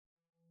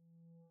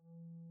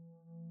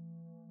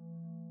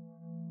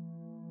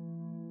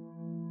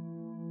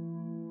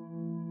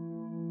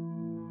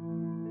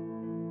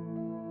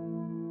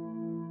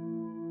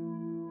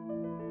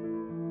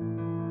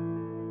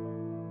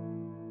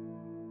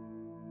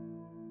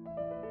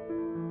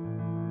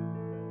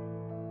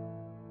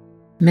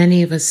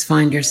Many of us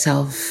find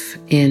ourselves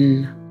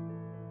in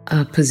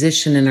a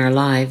position in our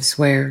lives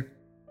where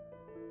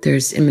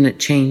there's imminent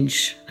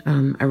change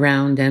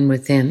around and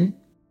within.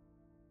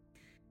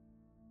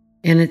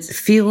 And it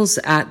feels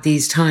at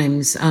these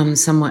times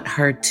somewhat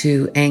hard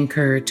to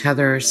anchor,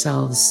 tether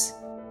ourselves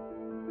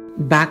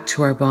back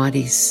to our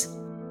bodies,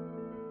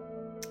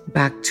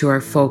 back to our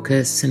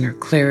focus and our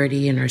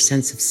clarity and our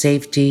sense of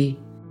safety,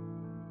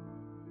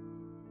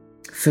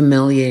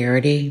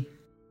 familiarity,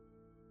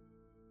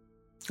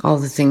 all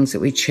the things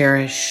that we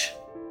cherish.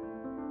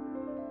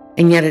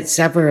 And yet it's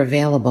ever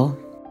available.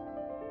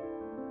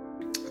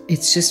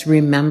 It's just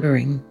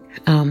remembering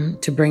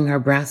to bring our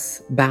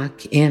breath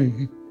back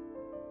in,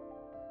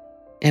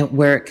 and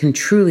where it can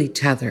truly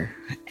tether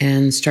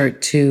and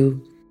start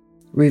to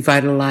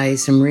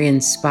revitalize and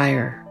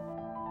re-inspire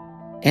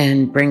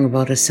and bring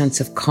about a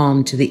sense of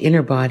calm to the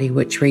inner body,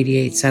 which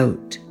radiates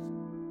out.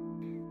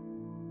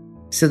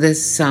 So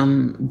this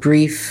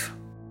brief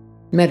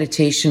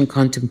meditation,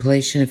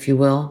 contemplation, if you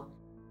will,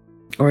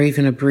 or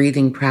even a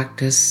breathing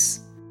practice,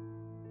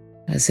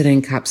 as it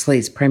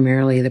encapsulates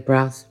primarily the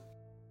breath,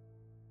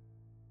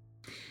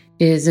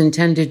 is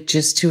intended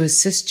just to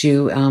assist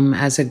you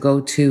as a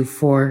go-to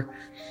for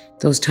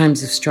those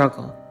times of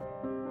struggle.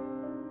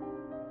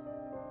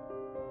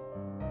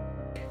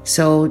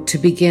 So to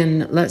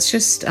begin, let's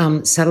just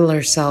settle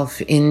ourselves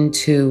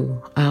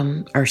into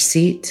our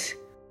seat,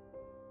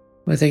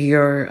 whether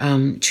you're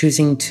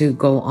choosing to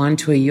go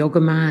onto a yoga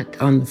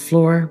mat on the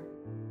floor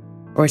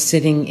or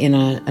sitting in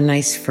a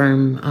nice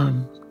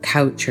firm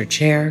couch or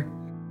chair,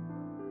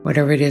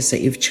 whatever it is that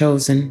you've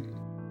chosen.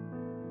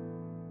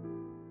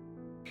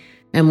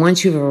 And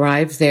once you've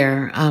arrived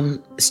there,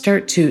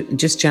 start to,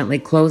 just gently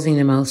closing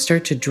the mouth,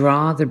 start to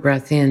draw the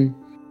breath in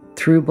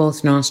through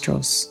both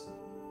nostrils.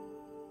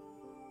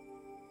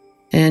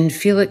 And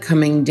feel it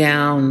coming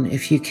down,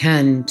 if you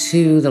can,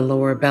 to the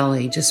lower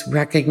belly. Just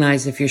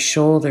recognize if your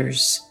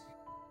shoulders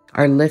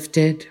are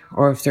lifted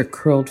or if they're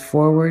curled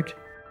forward.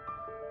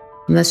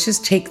 And let's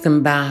just take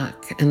them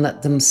back and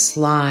let them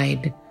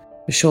slide.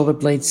 The shoulder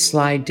blades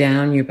slide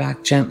down your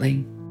back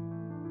gently.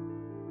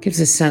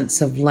 Gives a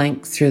sense of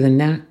length through the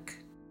neck.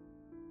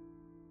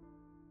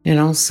 And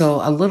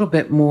also a little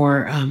bit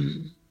more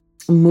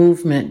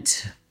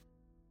movement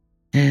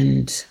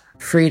and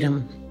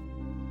freedom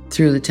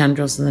through the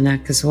tendrils of the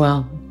neck as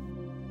well.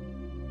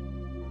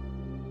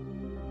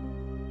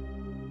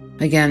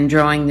 Again,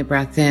 drawing the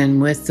breath in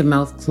with the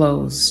mouth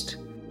closed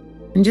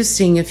and just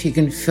seeing if you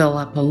can fill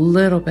up a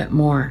little bit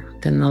more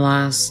than the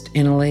last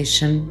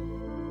inhalation,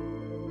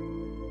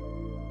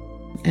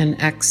 and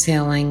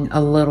exhaling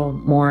a little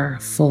more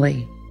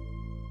fully.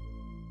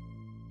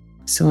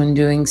 So in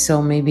doing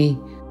so, maybe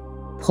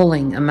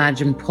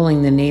imagine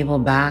pulling the navel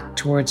back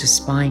towards the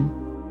spine,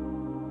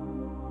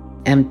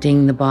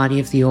 emptying the body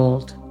of the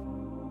old.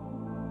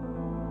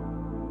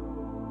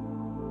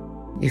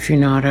 If you're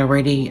not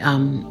already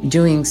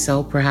doing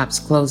so, perhaps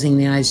closing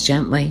the eyes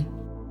gently,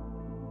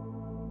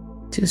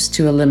 just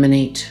to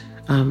eliminate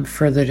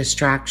further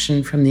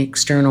distraction from the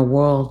external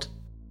world.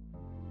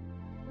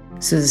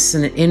 So this is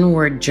an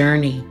inward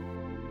journey.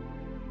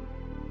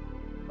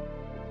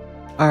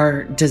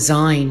 Our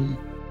design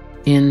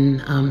in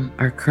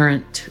our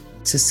current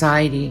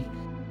society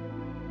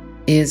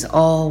is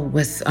all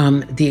with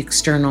the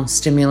external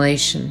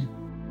stimulation.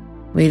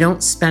 We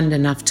don't spend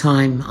enough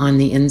time on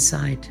the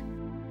inside.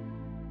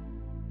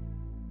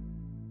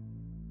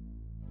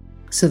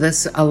 So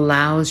this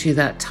allows you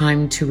that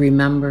time to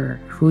remember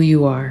who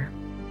you are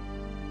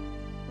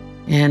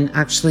and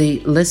actually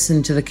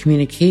listen to the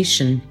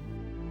communication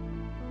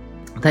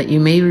that you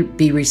may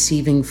be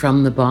receiving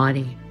from the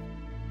body.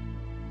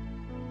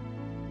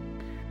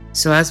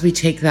 So as we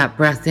take that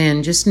breath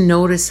in, just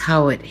notice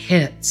how it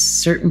hits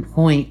certain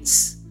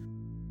points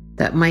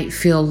that might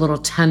feel a little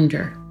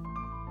tender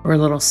or a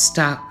little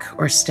stuck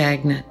or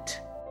stagnant.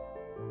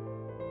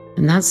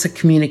 And that's the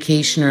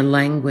communication or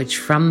language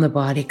from the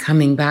body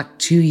coming back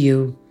to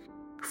you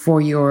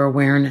for your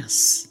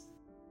awareness.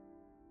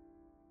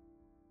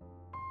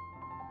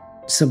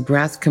 So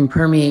breath can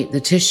permeate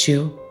the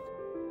tissue,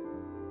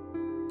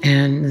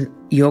 and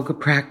yoga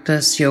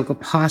practice, yoga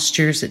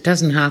postures, it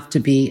doesn't have to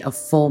be a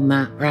full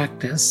mat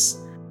practice,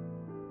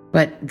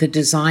 but the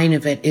design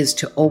of it is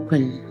to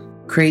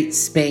open, create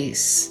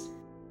space,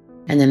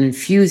 and then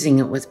infusing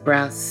it with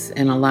breath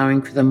and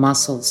allowing for the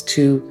muscles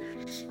to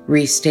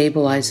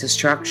restabilize the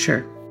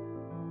structure.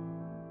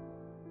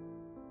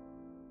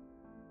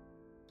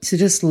 So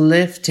just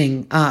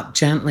lifting up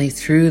gently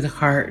through the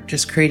heart,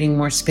 just creating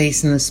more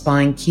space in the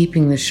spine,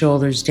 keeping the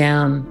shoulders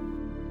down.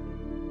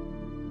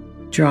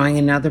 Drawing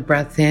another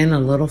breath in a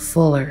little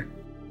fuller.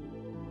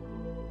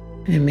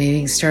 And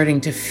maybe starting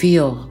to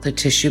feel the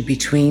tissue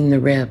between the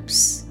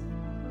ribs.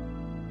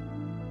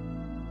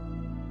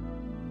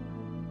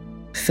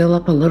 Fill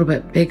up a little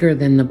bit bigger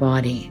than the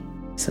body.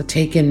 So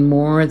take in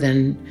more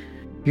than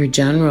your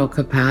general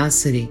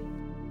capacity.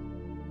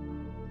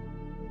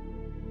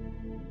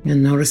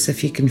 And notice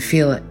if you can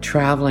feel it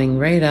traveling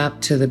right up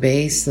to the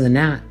base of the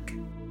neck.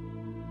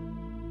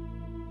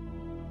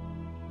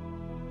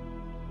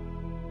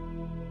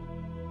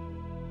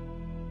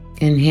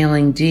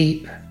 Inhaling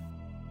deep,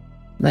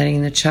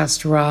 letting the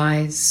chest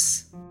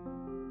rise.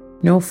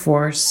 No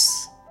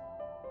force,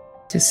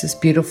 just this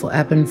beautiful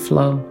ebb and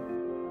flow.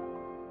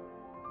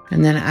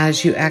 And then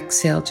as you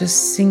exhale,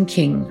 just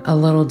sinking a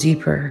little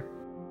deeper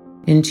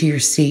into your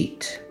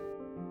seat.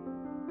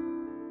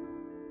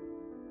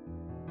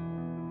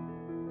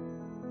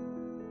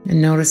 And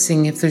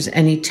noticing if there's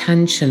any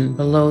tension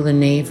below the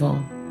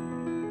navel.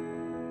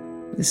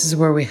 This is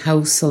where we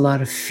house a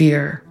lot of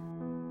fear.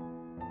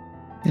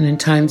 And in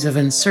times of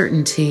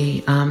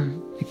uncertainty,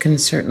 it can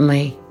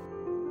certainly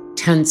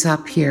tense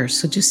up here.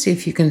 So just see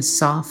if you can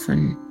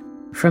soften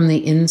from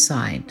the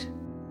inside.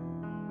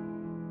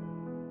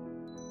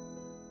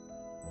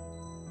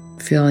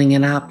 Filling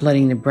it up,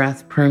 letting the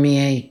breath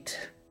permeate.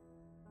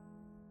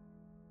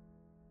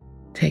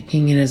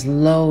 Taking it as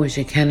low as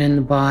you can in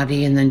the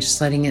body and then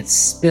just letting it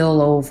spill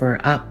over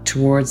up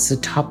towards the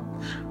top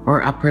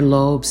or upper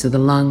lobes of the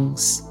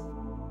lungs.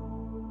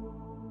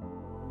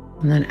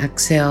 And then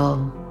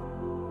exhale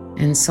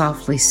and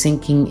softly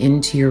sinking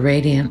into your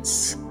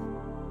radiance,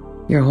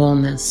 your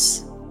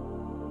wholeness.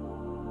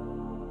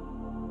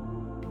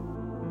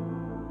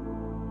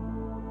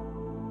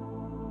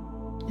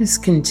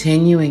 Just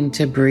continuing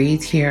to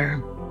breathe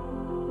here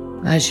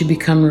as you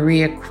become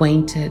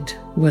reacquainted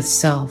with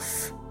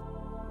self.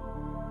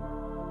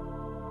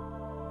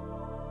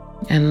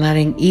 And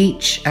letting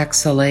each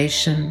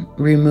exhalation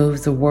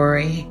remove the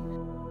worry,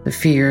 the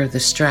fear, the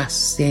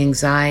stress, the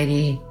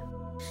anxiety,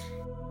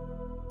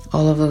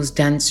 all of those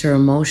denser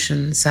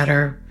emotions that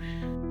are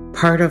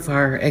part of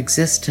our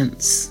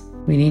existence.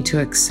 We need to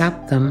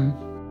accept them,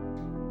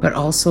 but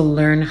also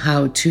learn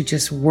how to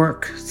just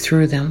work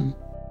through them.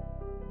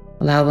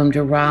 Allow them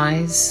to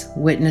rise,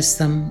 witness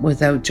them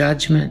without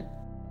judgment,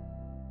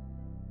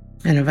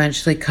 and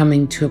eventually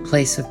coming to a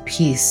place of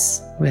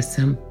peace with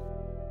them.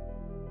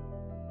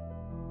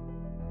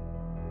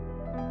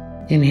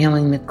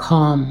 Inhaling the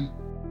calm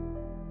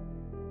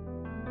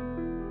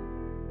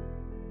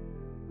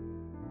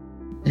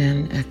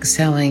and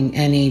exhaling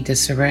any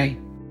disarray.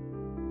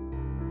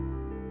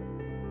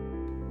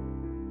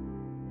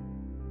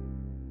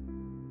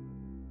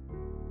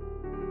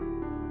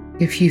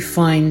 If you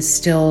find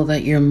still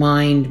that your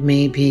mind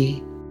may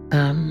be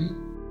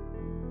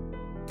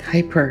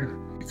hyper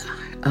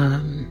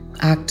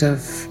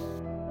active,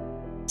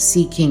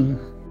 seeking,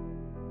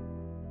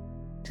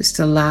 just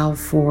allow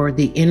for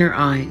the inner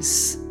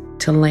eyes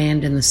to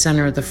land in the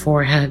center of the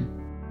forehead.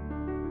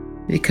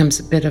 It becomes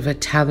a bit of a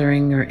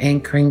tethering or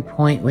anchoring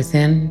point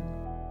within.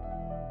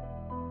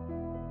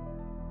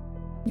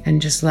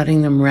 And just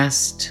letting them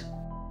rest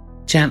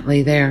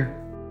gently there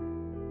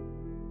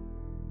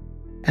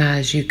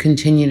as you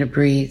continue to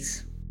breathe.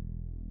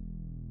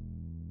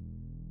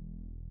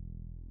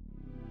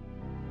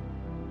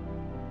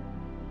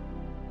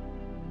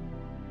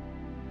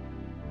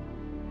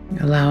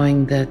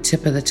 Allowing the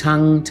tip of the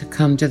tongue to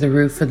come to the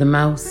roof of the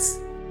mouth.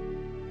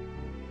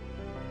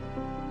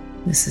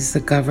 This is the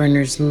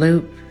governor's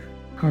loop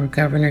or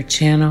governor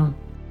channel.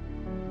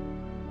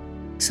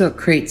 So it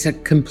creates a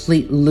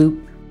complete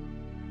loop,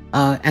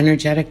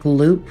 energetic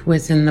loop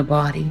within the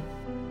body.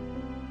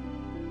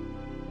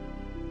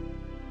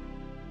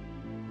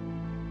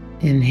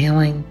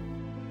 Inhaling,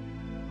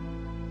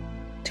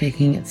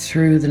 taking it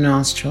through the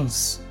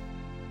nostrils,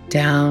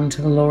 down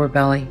to the lower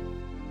belly.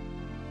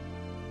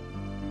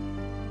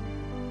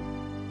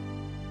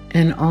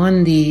 And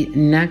on the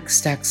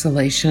next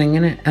exhalation, I'm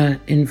going to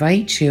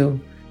invite you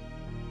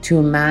to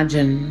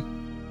imagine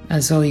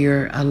as though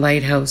you're a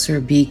lighthouse or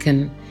a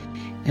beacon.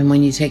 And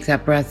when you take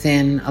that breath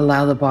in,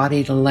 allow the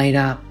body to light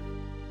up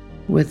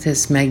with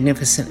this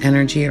magnificent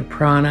energy or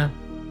prana.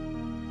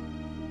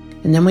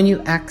 And then when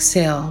you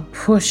exhale,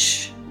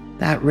 push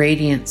that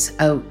radiance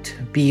out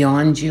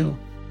beyond you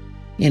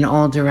in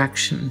all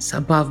directions,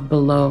 above,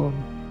 below,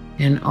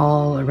 and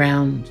all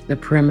around the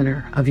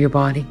perimeter of your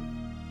body.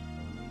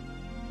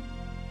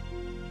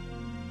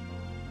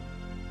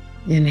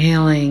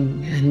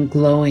 Inhaling and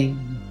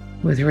glowing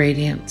with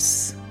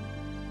radiance,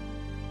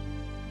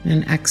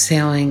 and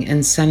exhaling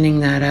and sending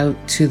that out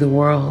to the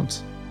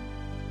world.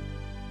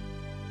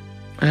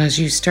 As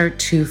you start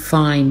to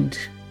find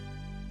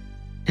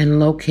and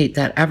locate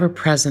that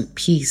ever-present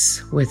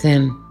peace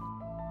within.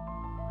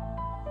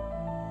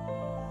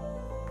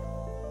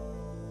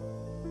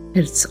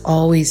 It's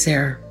always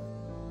there.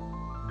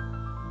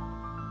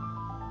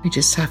 We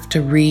just have to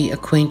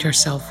reacquaint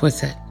ourselves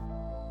with it.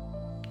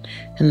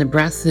 And the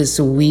breath is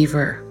a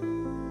weaver.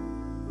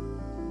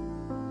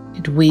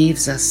 It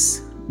weaves us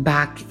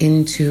back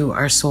into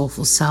our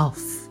soulful self.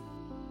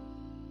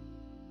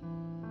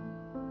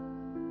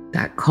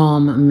 That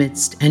calm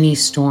amidst any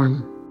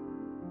storm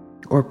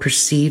or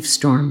perceived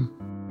storm.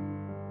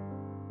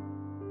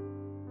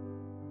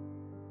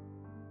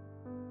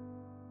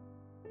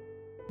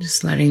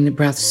 Just letting the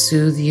breath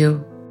soothe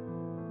you.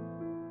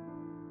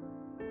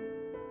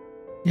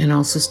 And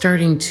also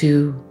starting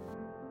to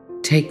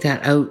take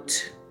that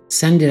out,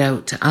 send it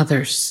out to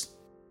others.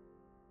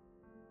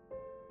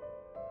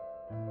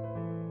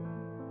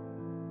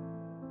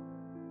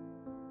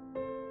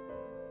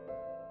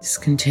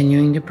 Just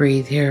continuing to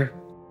breathe here.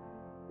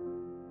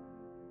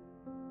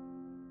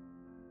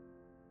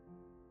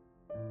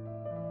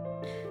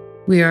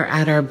 We are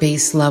at our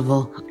base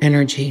level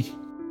energy.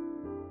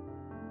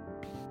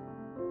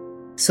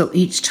 So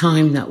each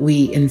time that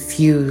we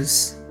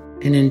infuse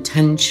an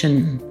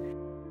intention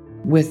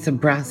with the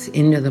breath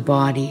into the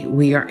body,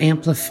 we are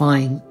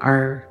amplifying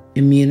our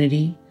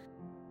immunity,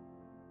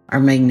 our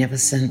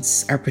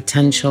magnificence, our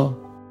potential,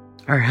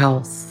 our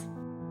health.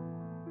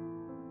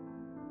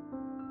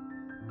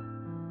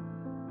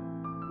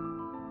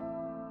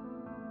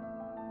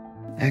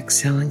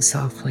 Exhaling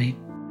softly.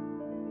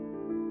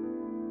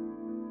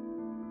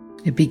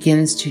 It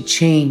begins to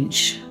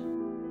change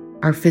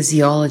our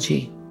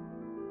physiology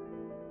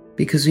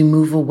because we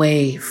move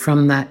away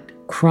from that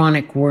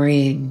chronic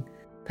worrying,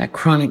 that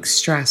chronic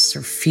stress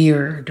or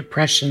fear,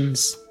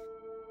 depressions,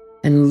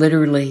 and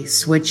literally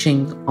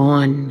switching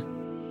on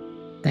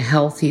the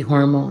healthy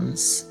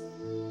hormones,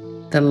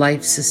 the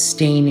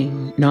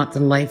life-sustaining, not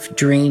the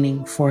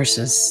life-draining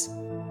forces.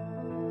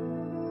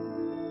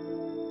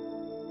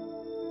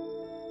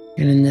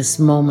 And in this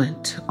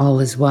moment,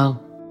 all is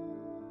well.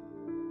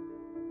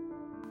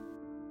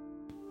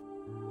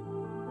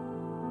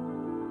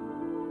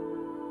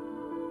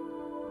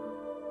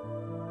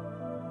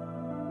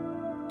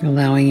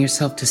 Allowing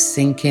yourself to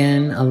sink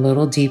in a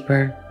little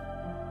deeper.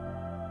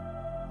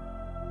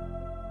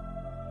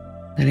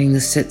 Letting the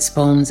sits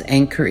bones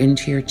anchor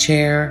into your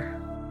chair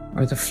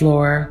or the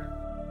floor.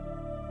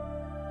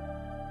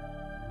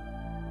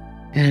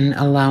 And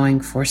allowing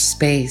for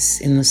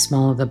space in the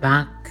small of the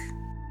back.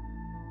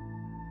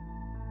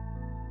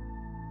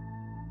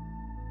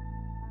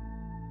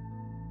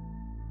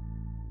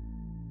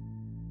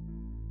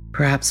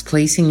 Perhaps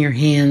placing your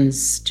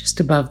hands just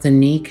above the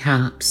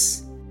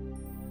kneecaps.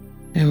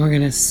 And we're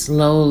going to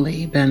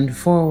slowly bend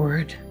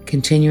forward,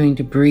 continuing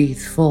to breathe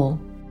full.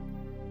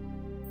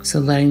 So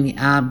letting the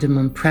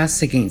abdomen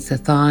press against the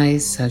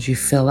thighs as you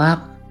fill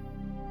up.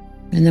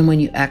 And then when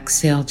you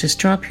exhale, just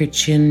drop your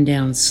chin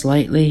down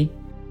slightly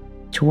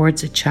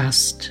towards the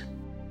chest.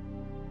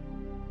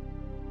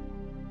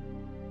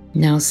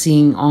 Now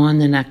seeing on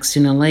the next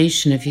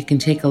inhalation, if you can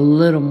take a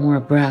little more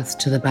breath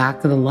to the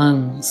back of the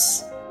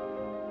lungs,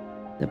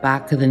 the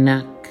back of the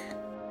neck,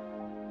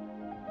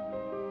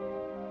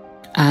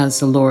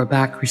 as the lower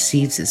back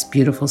receives this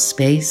beautiful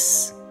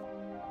space.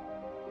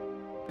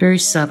 Very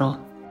subtle.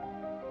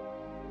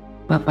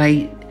 But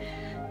by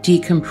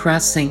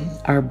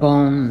decompressing our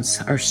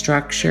bones, our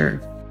structure,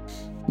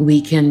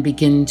 we can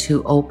begin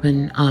to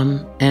open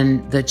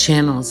and the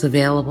channels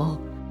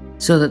available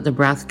so that the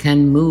breath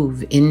can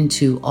move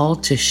into all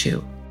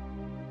tissue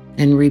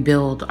and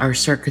rebuild our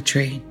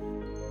circuitry.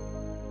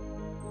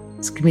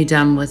 This can be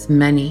done with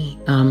many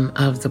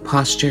of the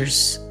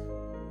postures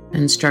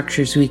and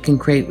structures we can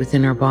create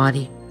within our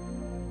body.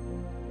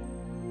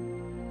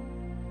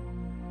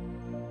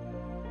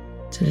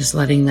 So just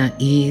letting that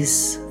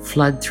ease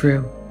flood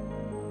through.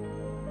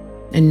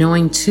 And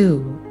knowing too,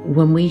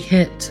 when we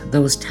hit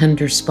those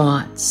tender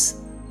spots,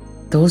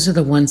 those are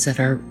the ones that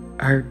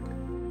are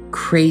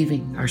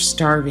craving, are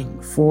starving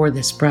for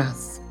this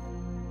breath,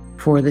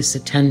 for this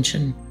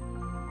attention,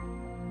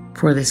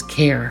 for this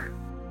care.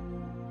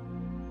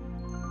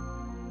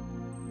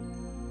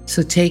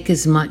 So take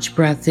as much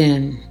breath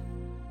in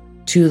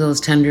to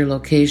those tender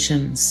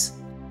locations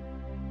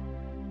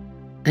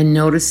and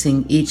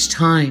noticing each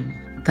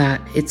time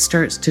that it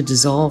starts to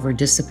dissolve or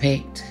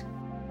dissipate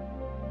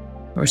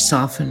or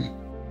soften.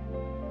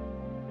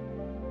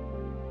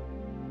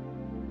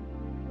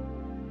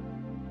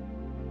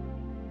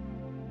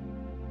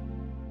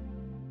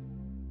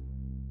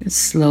 And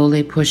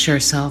slowly push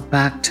ourselves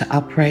back to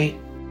upright,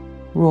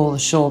 roll the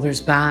shoulders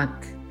back,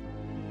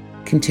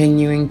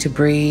 continuing to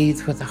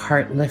breathe with the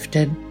heart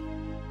lifted.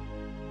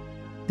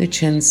 The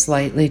chin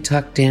slightly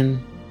tucked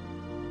in,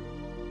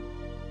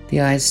 the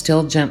eyes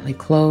still gently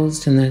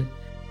closed, and the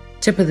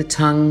tip of the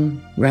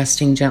tongue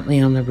resting gently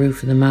on the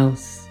roof of the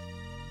mouth.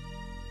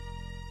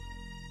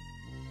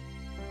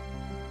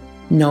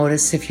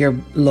 Notice if your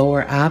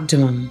lower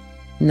abdomen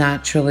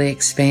naturally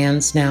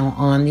expands now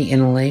on the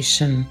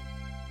inhalation.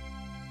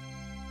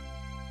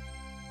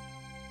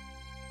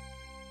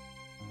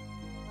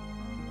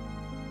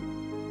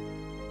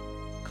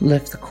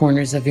 Lift the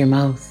corners of your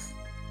mouth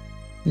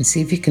and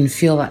see if you can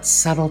feel that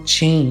subtle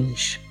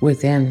change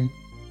within.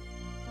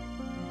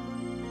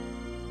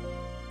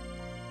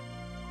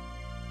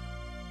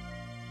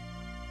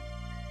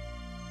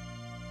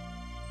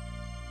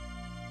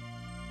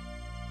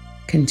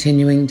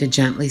 Continuing to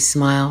gently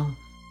smile.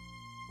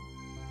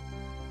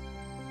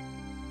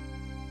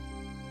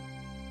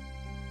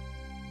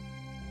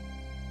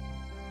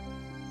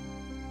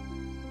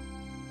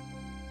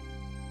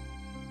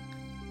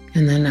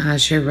 And then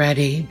as you're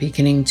ready,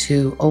 beginning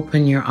to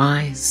open your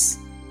eyes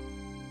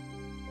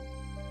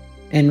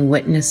and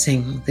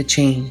witnessing the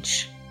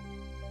change.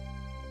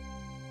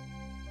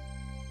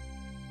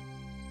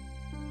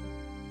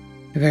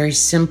 A very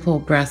simple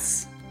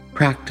breath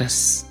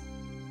practice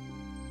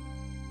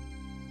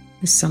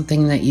is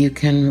something that you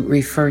can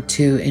refer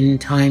to in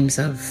times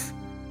of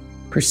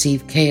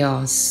perceived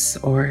chaos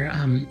or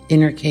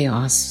inner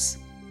chaos.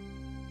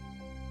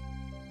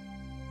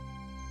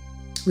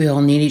 We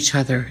all need each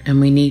other, and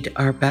we need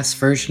our best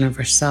version of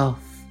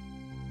ourselves.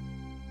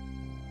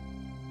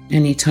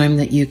 Anytime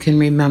that you can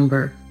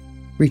remember,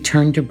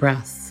 return to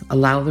breath.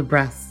 Allow the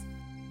breath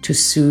to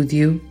soothe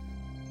you,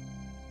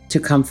 to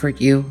comfort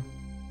you,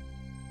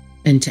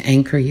 and to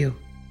anchor you.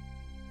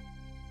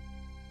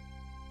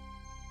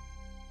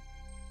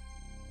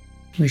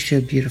 Wish you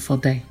a beautiful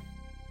day.